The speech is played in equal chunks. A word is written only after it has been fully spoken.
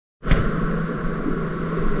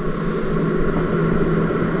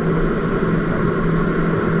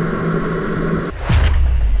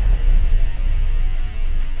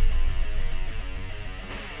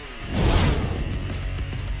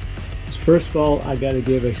First of all, I got to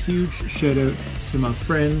give a huge shout out to my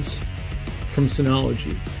friends from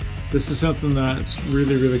Synology. This is something that's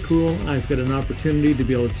really, really cool. I've got an opportunity to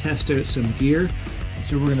be able to test out some gear.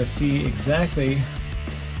 So we're going to see exactly,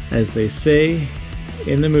 as they say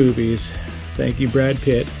in the movies, thank you Brad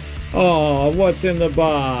Pitt, oh, what's in the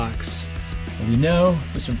box? Well, we know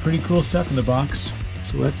there's some pretty cool stuff in the box,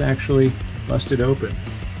 so let's actually bust it open.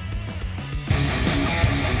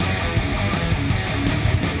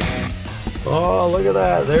 Oh, look at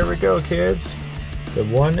that. There we go, kids. The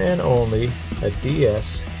one and only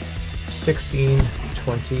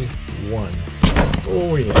DS1621.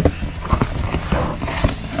 Oh, yeah.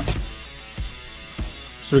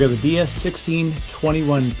 So we got the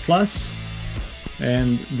DS1621 Plus,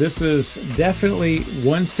 and this is definitely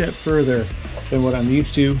one step further than what I'm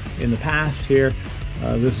used to in the past here.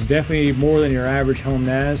 This is definitely more than your average home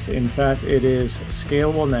NAS. In fact, it is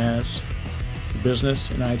scalable NAS for business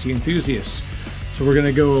and IT enthusiasts. So we're going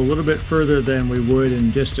to go a little bit further than we would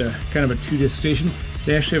in just a kind of a 2-disc station.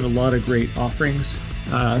 They actually have a lot of great offerings.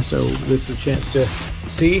 So this is a chance to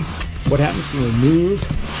see what happens when we move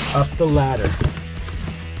up the ladder.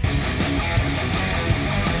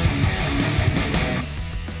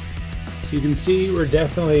 So you can see we're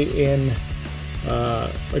definitely in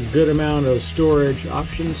a good amount of storage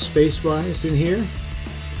options space-wise in here.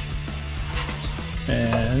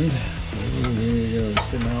 And oh, there you go,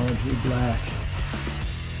 Synology Black.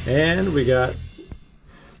 And we got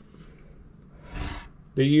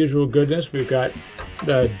the usual goodness. We've got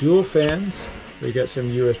the dual fans. We got some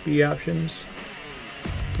USB options.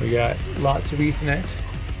 We got lots of Ethernet,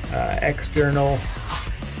 external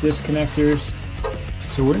disconnectors.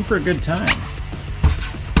 So we're in for a good time.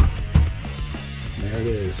 There it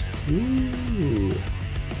is. Ooh.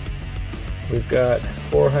 We've got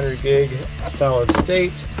 400 gig solid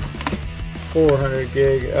state. 400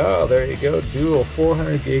 gig, oh, there you go, dual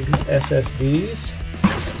 400 gig SSDs.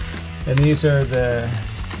 And these are the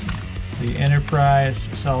enterprise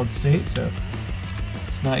solid state, so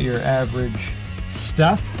it's not your average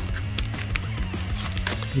stuff.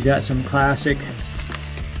 You got some classic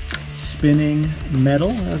spinning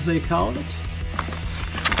metal, as they call it.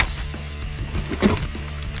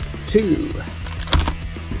 2,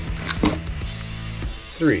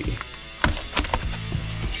 3.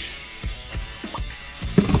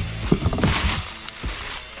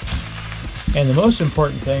 And the most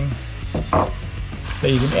important thing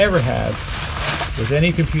that you can ever have with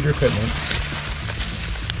any computer equipment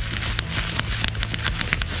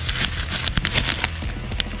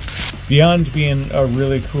beyond being a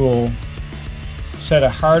really cool set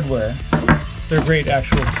of hardware, they're a great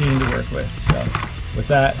actual team to work with. So with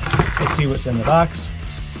that, let's see what's in the box.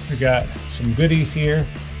 We got some goodies here.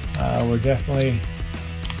 We're definitely,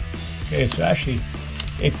 okay, so actually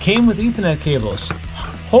it came with Ethernet cables.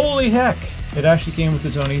 Holy heck! It actually came with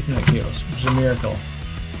its own Ethernet cables, which is a miracle.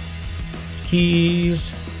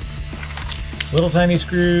 Keys, little tiny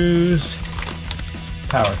screws,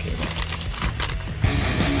 power cable.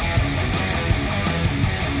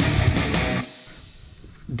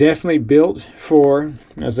 Definitely built for,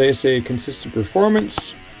 as they say, consistent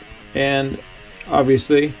performance, and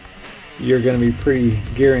obviously you're going to be pretty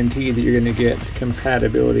guaranteed that you're going to get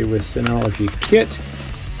compatibility with Synology kit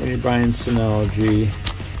when you're buying Synology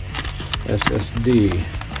SSD.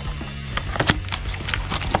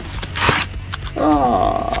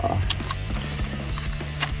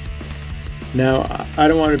 Now, I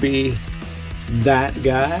don't want to be that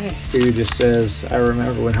guy who just says, I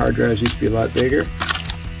remember when hard drives used to be a lot bigger.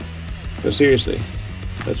 But seriously,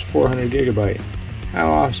 that's 400 gigabyte.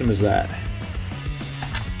 How awesome is that?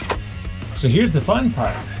 So here's the fun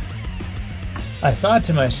part. I thought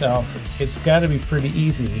to myself, it's got to be pretty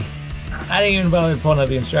easy. I didn't even bother pulling out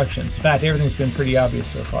the instructions. In fact, everything's been pretty obvious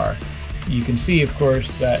so far. You can see, of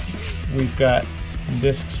course, that we've got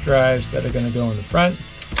disk drives that are going to go in the front.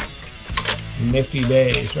 Nifty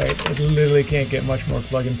days, right? It literally can't get much more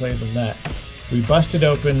plug and play than that. We busted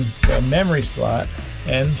open the memory slot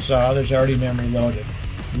and saw there's already memory loaded.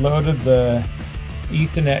 Loaded the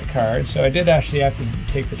Ethernet card, so I did actually have to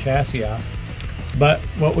take the chassis off. But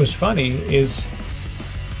what was funny is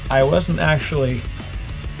I wasn't actually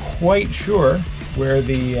quite sure where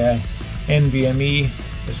the NVMe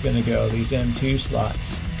is going to go, these M2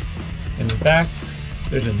 slots. And in fact,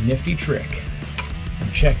 there's a nifty trick.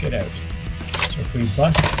 And check it out. So if we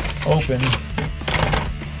bust open,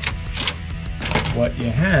 what you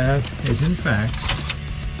have is in fact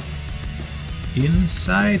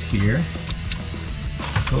inside here,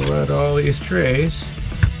 pull out all these trays,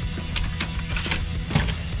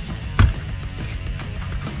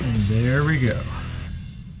 and there we go.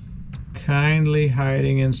 kindly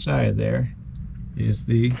hiding inside there is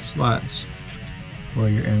the slots for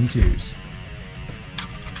your M2s.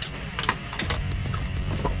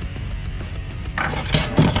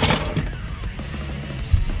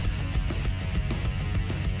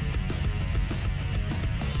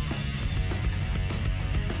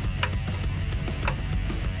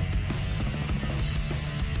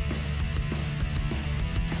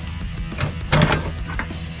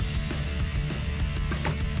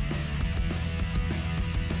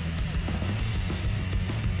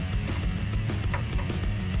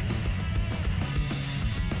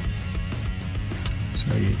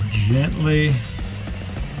 So you gently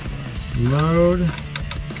load and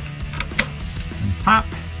pop.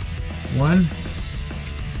 One.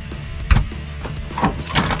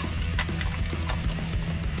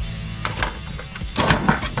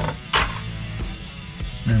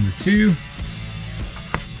 Number two.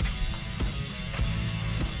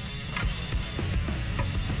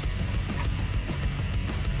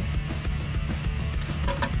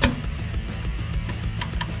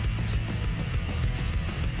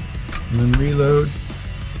 And then reload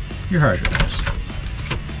your hard drives.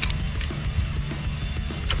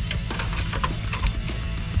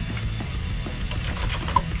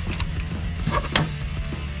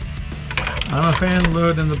 I'm a fan of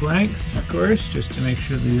loading the blanks, of course, just to make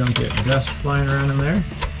sure that you don't get dust flying around in there.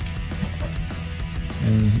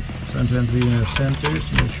 And sometimes we even have sensors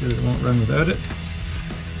to make sure that it won't run without it.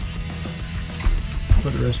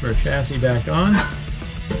 Put the rest of our chassis back on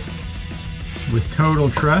with total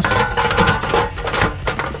trust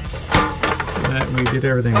that we did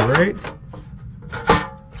everything right.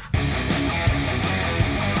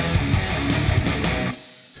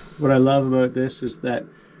 What I love about this is that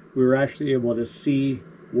we were actually able to see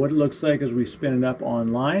what it looks like as we spin it up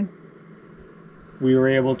online. We were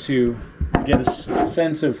able to get a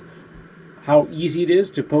sense of how easy it is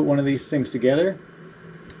to put one of these things together.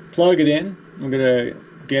 Plug it in. I'm going to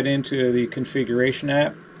get into the configuration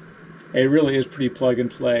app. It really is pretty plug and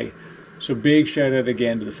play. So big shout out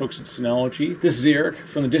again to the folks at Synology. This is Eric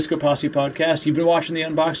from the DiscoPosse podcast. You've been watching the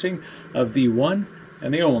unboxing of the one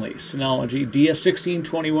and the only Synology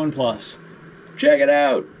DS1621 Plus. Check it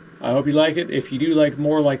out! I hope you like it. If you do like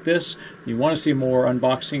more like this, you want to see more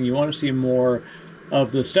unboxing, you want to see more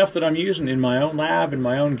of the stuff that I'm using in my own lab, in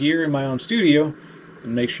my own gear, in my own studio,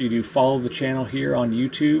 and make sure you do follow the channel here on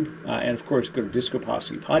YouTube. And of course, go to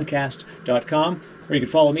DiscoPossePodcast.com, where you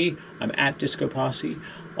can follow me. I'm at DiscoPosse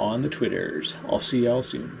on the Twitters. I'll see y'all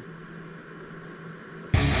soon.